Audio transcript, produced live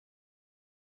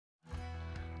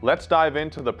Let's dive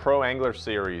into the Pro Angler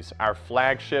series, our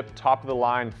flagship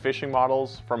top-of-the-line fishing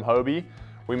models from Hobie.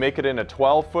 We make it in a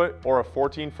 12-foot or a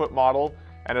 14-foot model,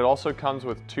 and it also comes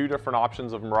with two different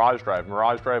options of Mirage Drive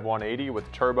 180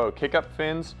 with turbo kick-up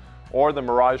fins, or the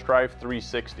Mirage Drive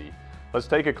 360. Let's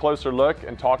take a closer look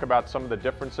and talk about some of the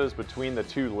differences between the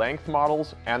two length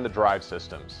models and the drive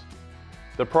systems.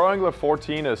 The Pro Angler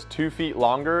 14 is 2 feet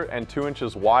longer and 2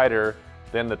 inches wider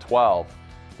than the 12.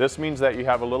 This means that you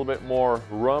have a little bit more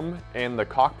room in the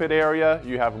cockpit area,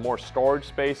 you have more storage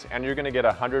space, and you're gonna get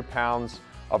 100 pounds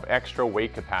of extra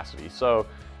weight capacity. So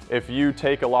if you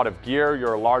take a lot of gear,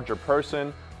 you're a larger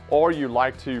person, or you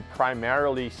like to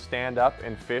primarily stand up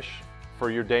and fish for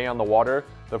your day on the water,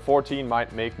 the 14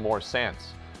 might make more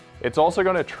sense. It's also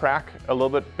gonna track a little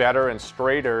bit better and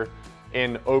straighter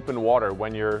in open water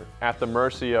when you're at the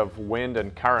mercy of wind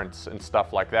and currents and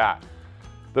stuff like that.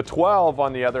 The 12,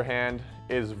 on the other hand,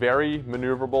 is very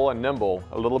maneuverable and nimble,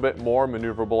 a little bit more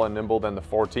maneuverable and nimble than the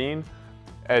 14.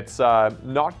 It's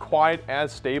not quite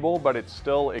as stable, but it's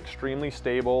still extremely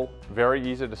stable, very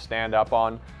easy to stand up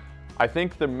on. I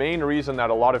think the main reason that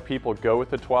a lot of people go with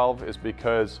the 12 is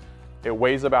because it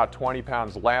weighs about 20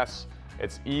 pounds less,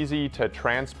 it's easy to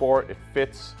transport, it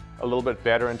fits a little bit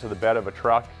better into the bed of a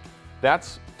truck.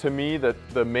 That's, to me,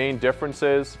 the main difference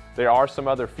is there are some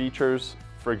other features.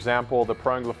 For example, the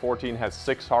Pro Angler 14 has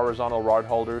 6 horizontal rod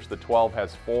holders, the 12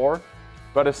 has 4.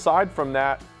 But aside from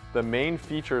that, the main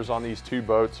features on these two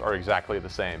boats are exactly the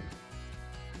same.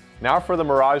 Now for the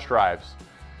Mirage Drives.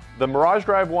 The Mirage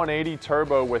Drive 180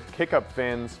 Turbo with kick-up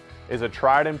fins is a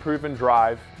tried and proven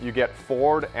drive. You get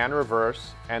forward and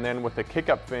reverse, and then with the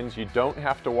kick-up fins, you don't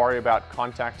have to worry about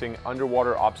contacting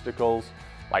underwater obstacles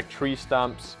like tree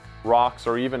stumps, rocks,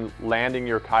 or even landing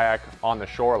your kayak on the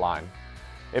shoreline.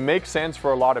 It makes sense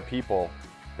for a lot of people.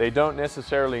 They don't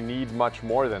necessarily need much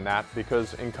more than that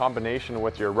because in combination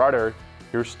with your rudder,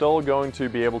 you're still going to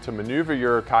be able to maneuver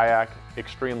your kayak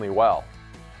extremely well.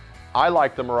 I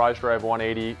like the Mirage Drive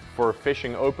 180 for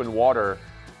fishing open water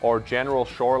or general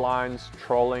shorelines,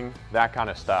 trolling, that kind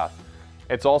of stuff.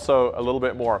 It's also a little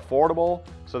bit more affordable,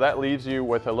 so that leaves you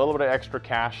with a little bit of extra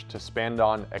cash to spend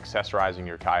on accessorizing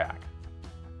your kayak.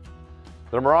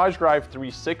 The Mirage Drive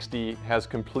 360 has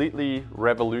completely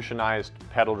revolutionized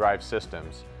pedal drive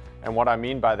systems. And what I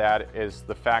mean by that is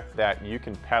the fact that you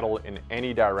can pedal in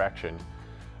any direction.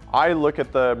 I look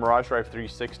at the Mirage Drive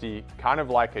 360 kind of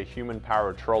like a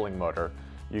human-powered trolling motor.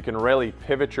 You can really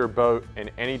pivot your boat in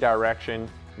any direction,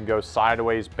 you can go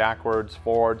sideways, backwards,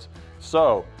 forwards.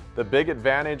 So the big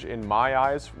advantage in my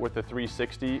eyes with the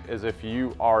 360 is if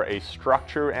you are a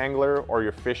structure angler or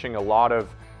you're fishing a lot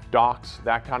of docks,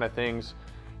 that kind of things,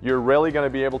 you're really going to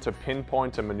be able to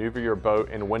pinpoint and maneuver your boat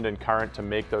in wind and current to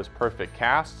make those perfect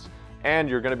casts, and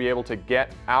you're going to be able to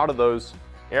get out of those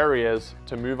areas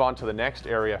to move on to the next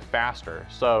area faster.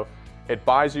 So it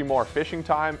buys you more fishing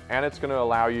time, and it's going to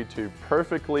allow you to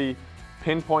perfectly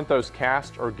pinpoint those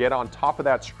casts or get on top of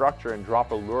that structure and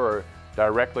drop a lure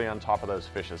directly on top of those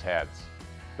fish's heads.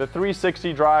 The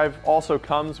 360 drive also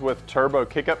comes with turbo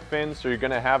kick-up fins, so you're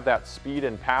going to have that speed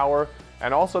and power,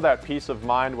 and also that peace of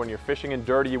mind when you're fishing in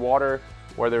dirty water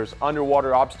where there's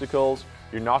underwater obstacles,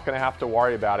 you're not going to have to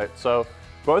worry about it. So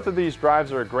both of these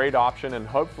drives are a great option, and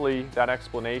hopefully that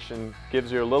explanation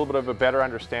gives you a little bit of a better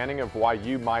understanding of why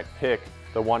you might pick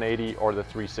the 180 or the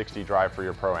 360 drive for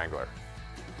your pro angler.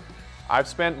 I've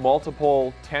spent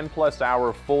multiple 10+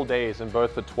 hour full days in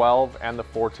both the 12 and the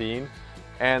 14,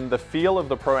 and the feel of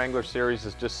the Pro Angler series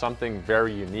is just something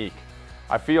very unique.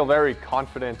 I feel very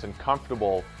confident and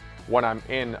comfortable when I'm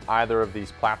in either of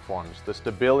these platforms. The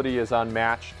stability is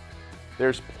unmatched.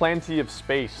 There's plenty of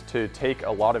space to take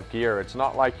a lot of gear. It's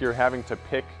not like you're having to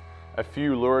pick a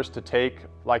few lures to take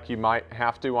like you might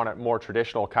have to on a more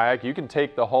traditional kayak. You can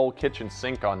take the whole kitchen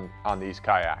sink on these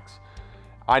kayaks.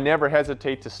 I never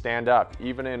hesitate to stand up,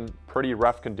 even in pretty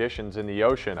rough conditions in the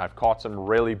ocean. I've caught some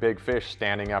really big fish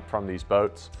standing up from these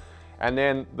boats. And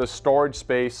then the storage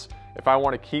space, if I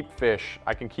want to keep fish,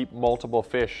 I can keep multiple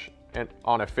fish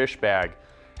on a fish bag,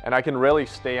 and I can really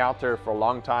stay out there for a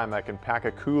long time. I can pack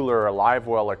a cooler, a live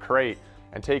well, a crate,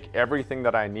 and take everything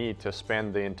that I need to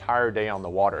spend the entire day on the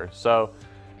water. So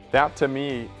that to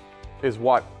me is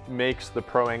what makes the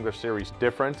Pro Angler series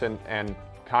different and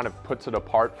kind of puts it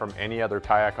apart from any other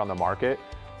kayak on the market.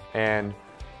 And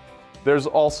there's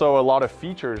also a lot of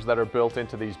features that are built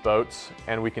into these boats,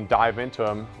 and we can dive into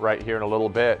them right here in a little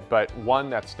bit. But one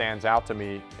that stands out to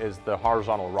me is the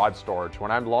horizontal rod storage. When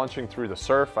I'm launching through the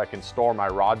surf, I can store my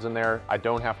rods in there. I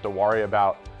don't have to worry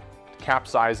about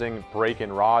capsizing,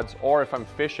 breaking rods, or if I'm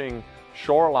fishing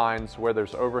shorelines where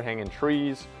there's overhanging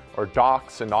trees or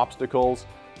docks and obstacles,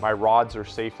 my rods are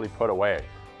safely put away.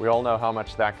 We all know how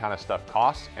much that kind of stuff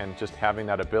costs, and just having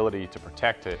that ability to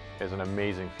protect it is an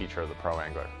amazing feature of the Pro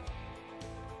Angler.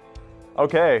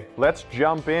 Okay, let's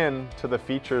jump in to the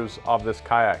features of this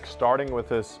kayak, starting with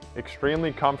this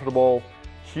extremely comfortable,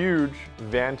 huge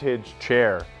Vantage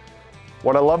chair.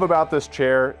 What I love about this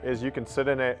chair is you can sit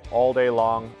in it all day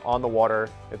long on the water.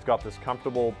 It's got this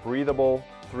comfortable, breathable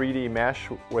 3D mesh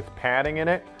with padding in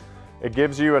it. It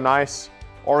gives you a nice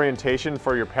orientation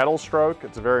for your pedal stroke.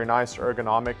 It's a very nice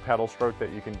ergonomic pedal stroke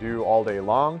that you can do all day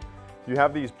long. You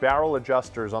have these barrel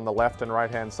adjusters on the left and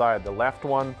right hand side. The left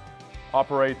one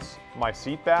operates my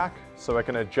seat back, so I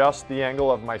can adjust the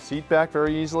angle of my seat back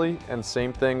very easily, and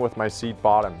same thing with my seat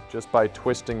bottom, just by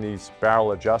twisting these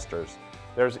barrel adjusters.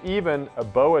 There's even a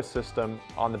BOA system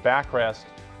on the backrest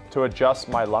to adjust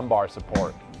my lumbar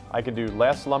support. I can do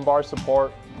less lumbar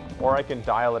support, or I can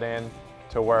dial it in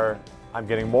to where I'm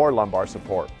getting more lumbar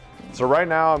support. So right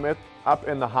now I'm up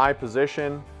in the high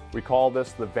position. We call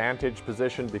this the Vantage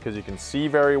position because you can see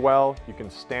very well. You can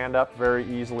stand up very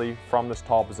easily from this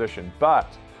tall position. But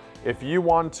if you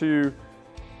want to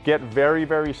get very,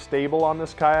 very stable on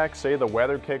this kayak, say the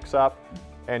weather kicks up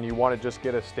and you want to just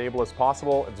get as stable as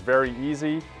possible, it's very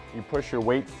easy. You push your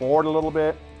weight forward a little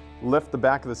bit, lift the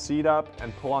back of the seat up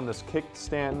and pull on this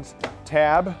kickstand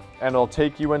tab, and it'll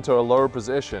take you into a lower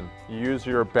position. You use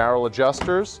your barrel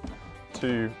adjusters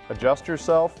to adjust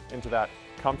yourself into that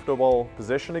comfortable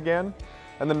position again.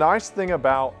 And the nice thing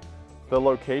about the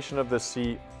location of the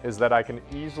seat is that I can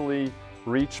easily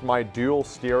reach my dual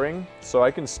steering. So I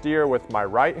can steer with my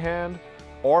right hand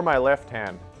or my left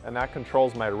hand, and that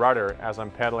controls my rudder as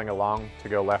I'm pedaling along to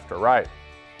go left or right.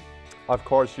 Of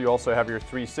course, you also have your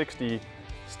 360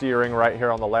 steering right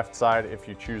here on the left side if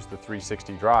you choose the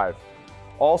 360 drive.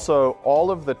 Also,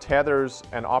 all of the tethers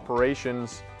and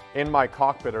operations in my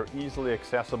cockpit are easily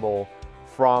accessible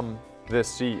from this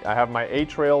seat. I have my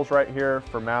H-rails right here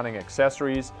for mounting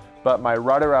accessories, but my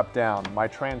rudder up down, my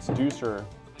transducer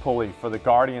pulley for the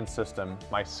Guardian system,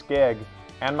 my skeg,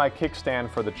 and my kickstand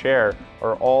for the chair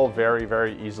are all very,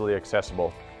 very easily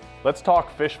accessible. Let's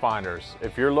talk fish finders.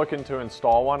 If you're looking to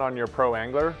install one on your Pro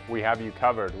Angler, we have you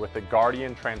covered with the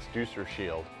Guardian Transducer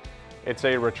Shield. It's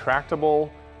a retractable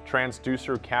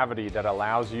transducer cavity that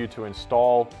allows you to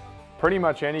install pretty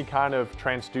much any kind of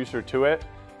transducer to it,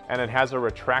 and it has a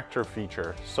retractor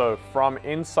feature. So from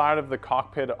inside of the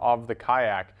cockpit of the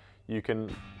kayak, you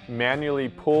can manually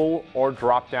pull or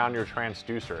drop down your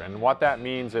transducer. And what that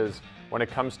means is when it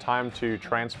comes time to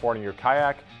transporting your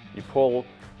kayak, you pull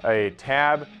a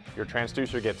tab, your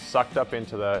transducer gets sucked up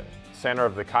into the center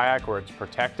of the kayak where it's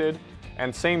protected.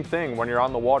 And same thing when you're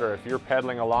on the water, if you're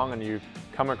pedaling along and you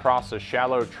come across a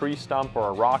shallow tree stump or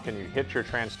a rock and you hit your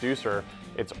transducer,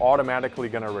 it's automatically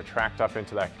going to retract up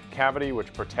into that cavity,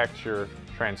 which protects your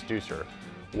transducer.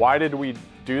 Why did we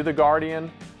do the Guardian?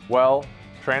 Well,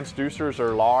 transducers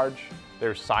are large.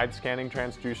 There's side scanning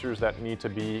transducers that need to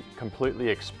be completely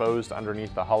exposed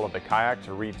underneath the hull of the kayak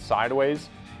to read sideways.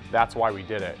 That's why we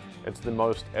did it. It's the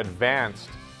most advanced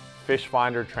fish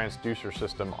finder transducer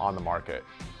system on the market.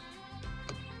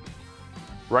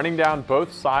 Running down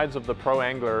both sides of the Pro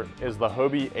Angler is the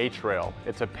Hobie H-rail.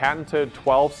 It's a patented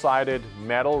 12-sided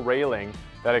metal railing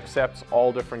that accepts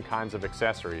all different kinds of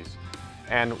accessories.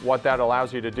 And what that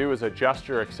allows you to do is adjust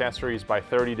your accessories by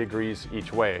 30 degrees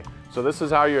each way. So this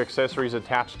is how your accessories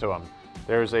attach to them.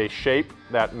 There's a shape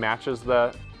that matches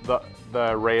the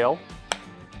rail.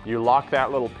 You lock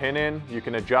that little pin in, you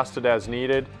can adjust it as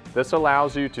needed. This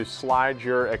allows you to slide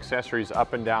your accessories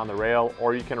up and down the rail,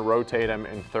 or you can rotate them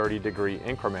in 30-degree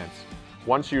increments.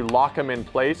 Once you lock them in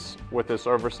place with this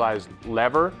oversized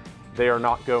lever, they are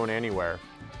not going anywhere.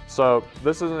 So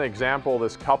this is an example,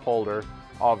 this cup holder,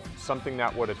 of something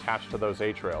that would attach to those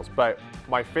H-rails. But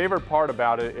my favorite part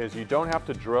about it is you don't have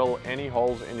to drill any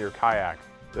holes in your kayak.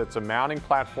 It's a mounting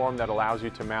platform that allows you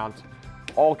to mount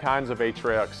all kinds of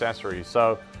H-rail accessories.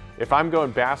 So if I'm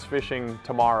going bass fishing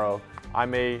tomorrow, I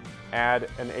may add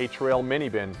an H-rail mini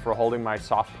bin for holding my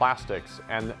soft plastics.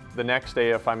 And the next day,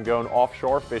 if I'm going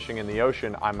offshore fishing in the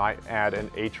ocean, I might add an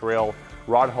H-rail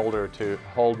rod holder to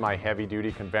hold my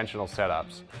heavy-duty conventional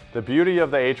setups. The beauty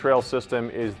of the H-rail system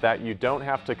is that you don't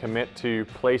have to commit to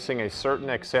placing a certain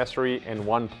accessory in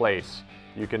one place.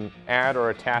 You can add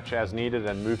or attach as needed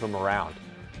and move them around.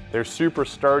 They're super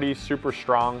sturdy, super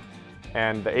strong,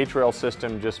 and the H-rail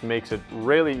system just makes it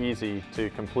really easy to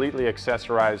completely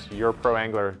accessorize your Pro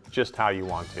Angler just how you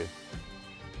want to.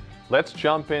 Let's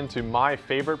jump into my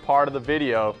favorite part of the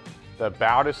video, the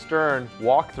bow to stern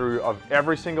walkthrough of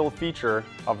every single feature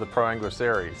of the Pro Angler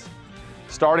series.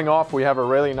 Starting off, we have a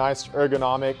really nice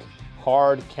ergonomic,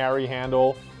 hard carry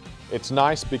handle. It's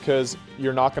nice because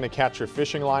you're not going to catch your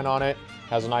fishing line on it.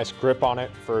 Has a nice grip on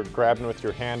it for grabbing with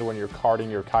your hand when you're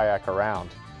carting your kayak around.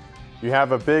 You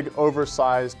have a big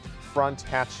oversized front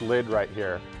hatch lid right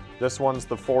here. This one's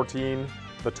the 14,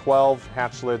 the 12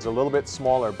 hatch lid's a little bit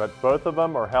smaller, but both of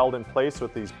them are held in place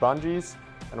with these bungees.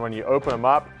 And when you open them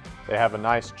up, they have a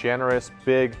nice, generous,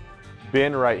 big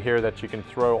bin right here that you can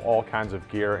throw all kinds of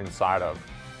gear inside of.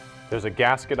 There's a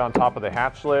gasket on top of the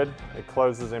hatch lid. It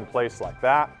closes in place like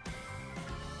that.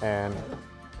 And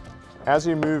as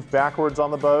you move backwards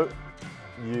on the boat,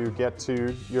 you get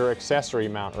to your accessory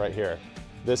mount right here.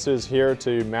 This is here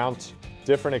to mount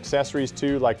different accessories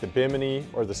to, like the bimini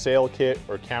or the sail kit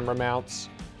or camera mounts.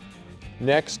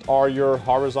 Next are your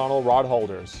horizontal rod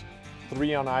holders,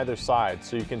 3 on either side,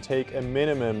 so you can take a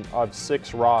minimum of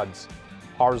 6 rods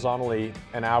horizontally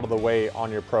and out of the way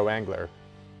on your Pro Angler.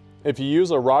 If you use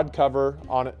a rod cover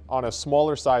on a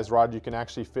smaller size rod, you can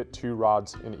actually fit 2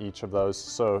 rods in each of those,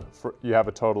 so you have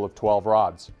a total of 12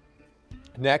 rods.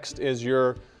 Next is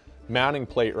your mounting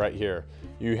plate right here.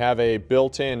 You have a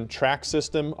built-in track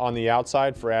system on the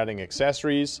outside for adding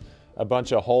accessories, a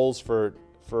bunch of holes for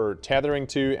tethering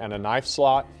to, and a knife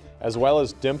slot, as well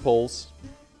as dimples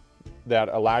that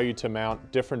allow you to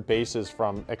mount different bases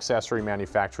from accessory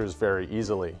manufacturers very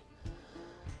easily.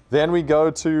 Then we go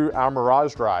to our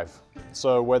Mirage drive.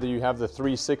 So whether you have the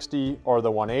 360 or the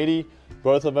 180,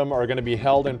 both of them are going to be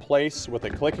held in place with a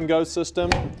click and go system,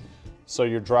 so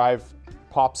your drive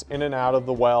pops in and out of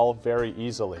the well very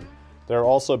easily. They're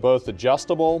also both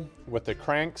adjustable with the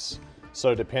cranks,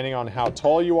 so depending on how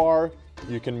tall you are,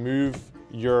 you can move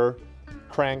your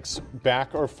cranks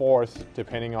back or forth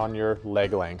depending on your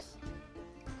leg length.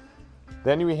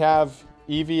 Then we have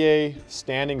EVA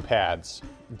standing pads.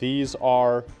 These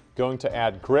are going to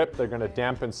add grip, they're going to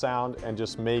dampen sound and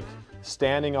just make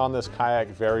standing on this kayak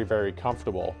very, very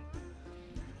comfortable.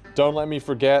 Don't let me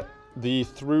forget the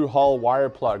through hull wire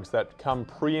plugs that come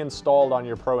pre-installed on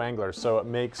your Pro Angler, so it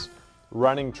makes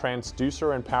running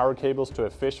transducer and power cables to a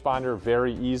fish finder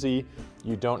very easy.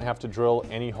 You don't have to drill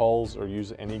any holes or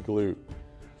use any glue.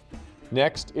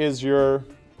 Next is your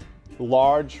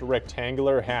large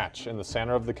rectangular hatch in the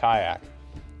center of the kayak.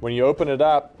 When you open it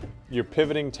up, your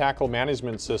pivoting tackle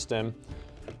management system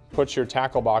puts your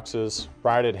tackle boxes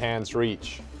right at hand's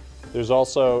reach. There's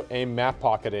also a map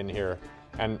pocket in here,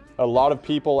 and a lot of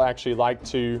people actually like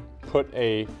to put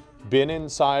a bin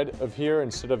inside of here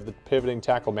instead of the pivoting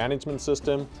tackle management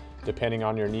system, depending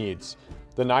on your needs.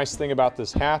 The nice thing about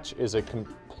this hatch is it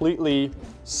completely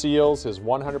seals, is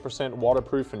 100%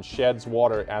 waterproof, and sheds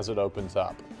water as it opens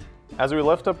up. As we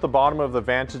lift up the bottom of the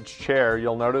Vantage chair,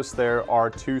 you'll notice there are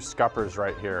 2 scuppers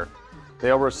right here.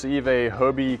 They'll receive a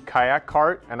Hobie kayak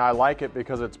cart, and I like it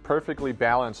because it's perfectly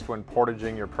balanced when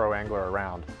portaging your Pro Angler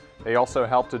around. They also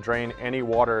help to drain any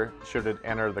water should it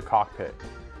enter the cockpit.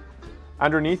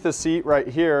 Underneath the seat right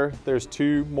here, there's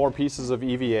 2 more pieces of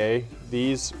EVA.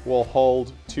 These will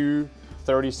hold 2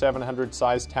 3700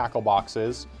 size tackle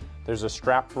boxes. There's a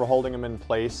strap for holding them in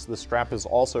place. The strap is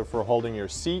also for holding your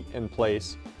seat in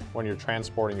place when you're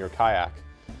transporting your kayak.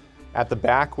 At the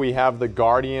back, we have the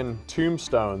Guardian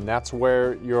tombstone. That's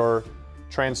where your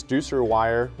transducer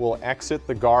wire will exit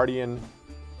the Guardian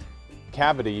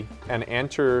cavity and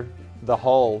enter the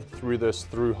hull through this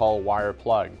through hull wire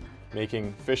plug,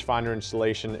 making fish finder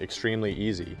installation extremely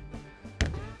easy.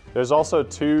 There's also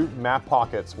 2 map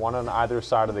pockets, one on either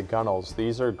side of the gunnels.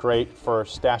 These are great for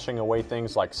stashing away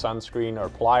things like sunscreen or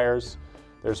pliers.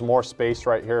 There's more space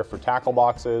right here for tackle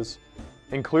boxes.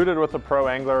 Included with the Pro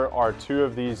Angler are 2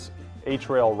 of these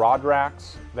H-rail rod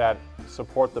racks that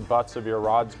support the butts of your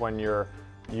rods when you're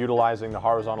utilizing the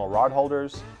horizontal rod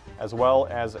holders, as well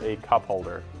as a cup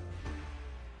holder.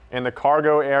 In the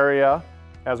cargo area,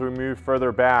 as we move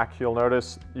further back, you'll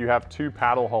notice you have 2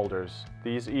 paddle holders.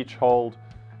 These each hold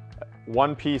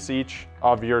 1 piece each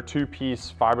of your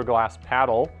 2-piece fiberglass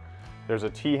paddle. There's a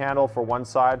T-handle for one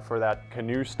side for that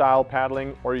canoe style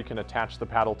paddling, or you can attach the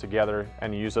paddle together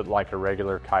and use it like a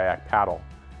regular kayak paddle.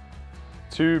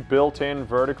 2 built-in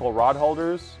vertical rod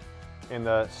holders in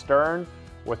the stern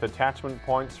with attachment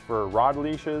points for rod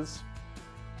leashes.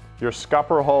 Your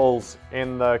scupper holes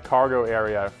in the cargo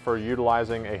area for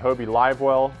utilizing a Hobie live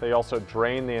well. They also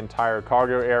drain the entire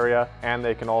cargo area, and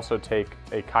they can also take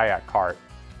a kayak cart.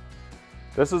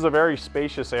 This is a very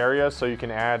spacious area, so you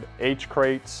can add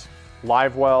H-crates,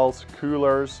 live wells,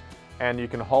 coolers, and you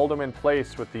can hold them in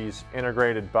place with these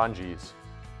integrated bungees.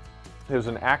 There's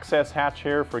an access hatch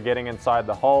here for getting inside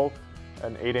the hull,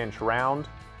 an 8-inch round.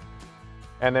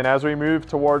 And then as we move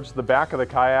towards the back of the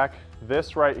kayak,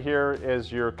 this right here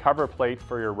is your cover plate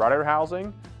for your rudder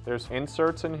housing. There's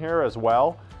inserts in here as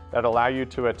well. that allow you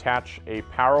to attach a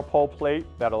power pole plate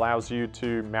that allows you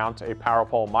to mount a power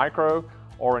pole micro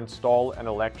or install an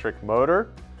electric motor.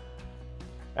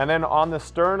 And then on the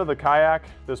stern of the kayak,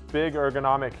 this big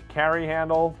ergonomic carry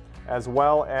handle, as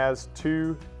well as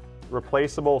 2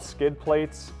 replaceable skid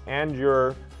plates and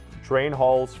your drain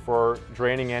holes for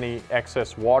draining any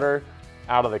excess water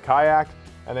out of the kayak.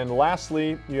 And then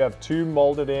lastly, you have 2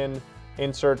 molded in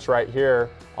inserts right here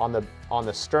on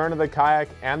the stern of the kayak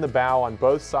and the bow on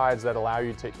both sides that allow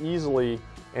you to easily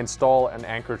install an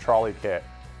anchor trolley kit.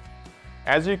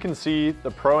 As you can see,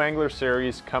 the Pro Angler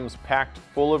series comes packed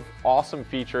full of awesome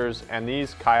features, and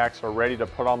these kayaks are ready to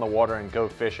put on the water and go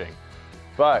fishing.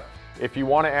 But if you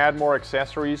want to add more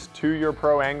accessories to your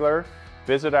Pro Angler,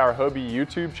 visit our Hobie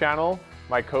YouTube channel.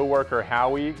 My coworker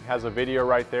Howie has a video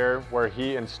right there where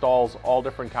he installs all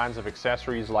different kinds of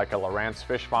accessories like a Lowrance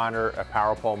fish finder, a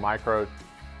power pole micro.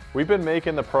 We've been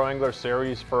making the Pro Angler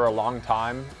series for a long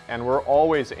time, and we're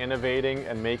always innovating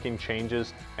and making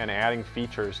changes and adding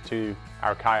features to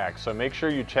our kayaks. So make sure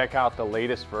you check out the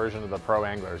latest version of the Pro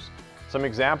Anglers. Some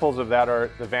examples of that are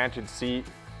the Vantage seat,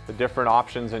 the different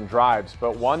options and drives,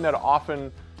 but one that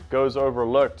often goes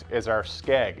overlooked is our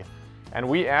skeg. And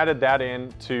we added that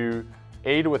in to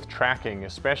aid with tracking,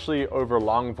 especially over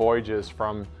long voyages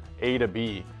from A to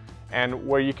B. And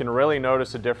where you can really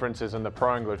notice a difference is in the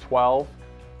Pro Angler 12.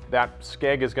 That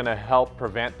skeg is going to help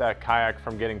prevent that kayak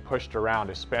from getting pushed around,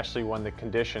 especially when the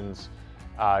conditions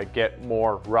get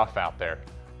more rough out there.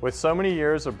 With so many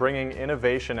years of bringing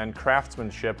innovation and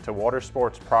craftsmanship to water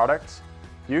sports products,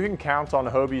 you can count on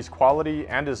Hobie's quality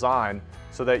and design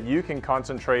so that you can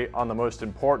concentrate on the most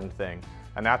important thing,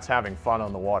 and that's having fun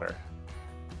on the water.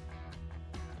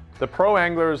 The Pro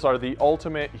Anglers are the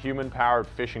ultimate human-powered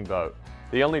fishing boat.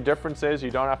 The only difference is you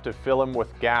don't have to fill them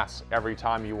with gas every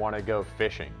time you want to go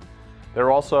fishing. They're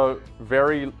also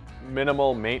very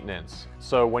minimal maintenance.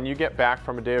 So when you get back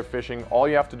from a day of fishing, all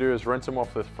you have to do is rinse them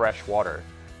off with fresh water.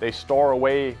 They store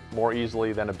away more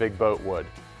easily than a big boat would.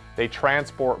 They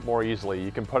transport more easily.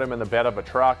 You can put them in the bed of a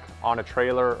truck, on a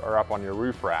trailer, or up on your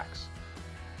roof racks.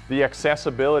 The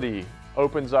accessibility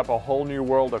opens up a whole new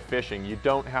world of fishing. You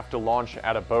don't have to launch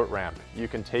at a boat ramp. You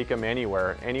can take them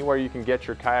anywhere. Anywhere you can get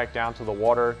your kayak down to the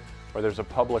water where there's a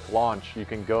public launch, you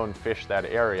can go and fish that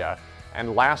area.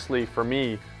 And lastly, for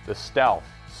me, the stealth,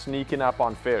 sneaking up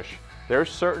on fish. There's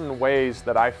certain ways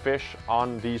that I fish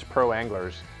on these Pro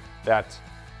Anglers that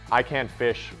I can't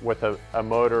fish with a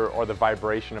motor or the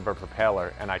vibration of a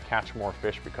propeller, and I catch more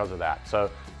fish because of that.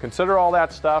 So consider all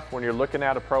that stuff when you're looking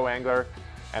at a Pro Angler,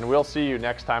 and we'll see you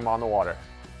next time on the water.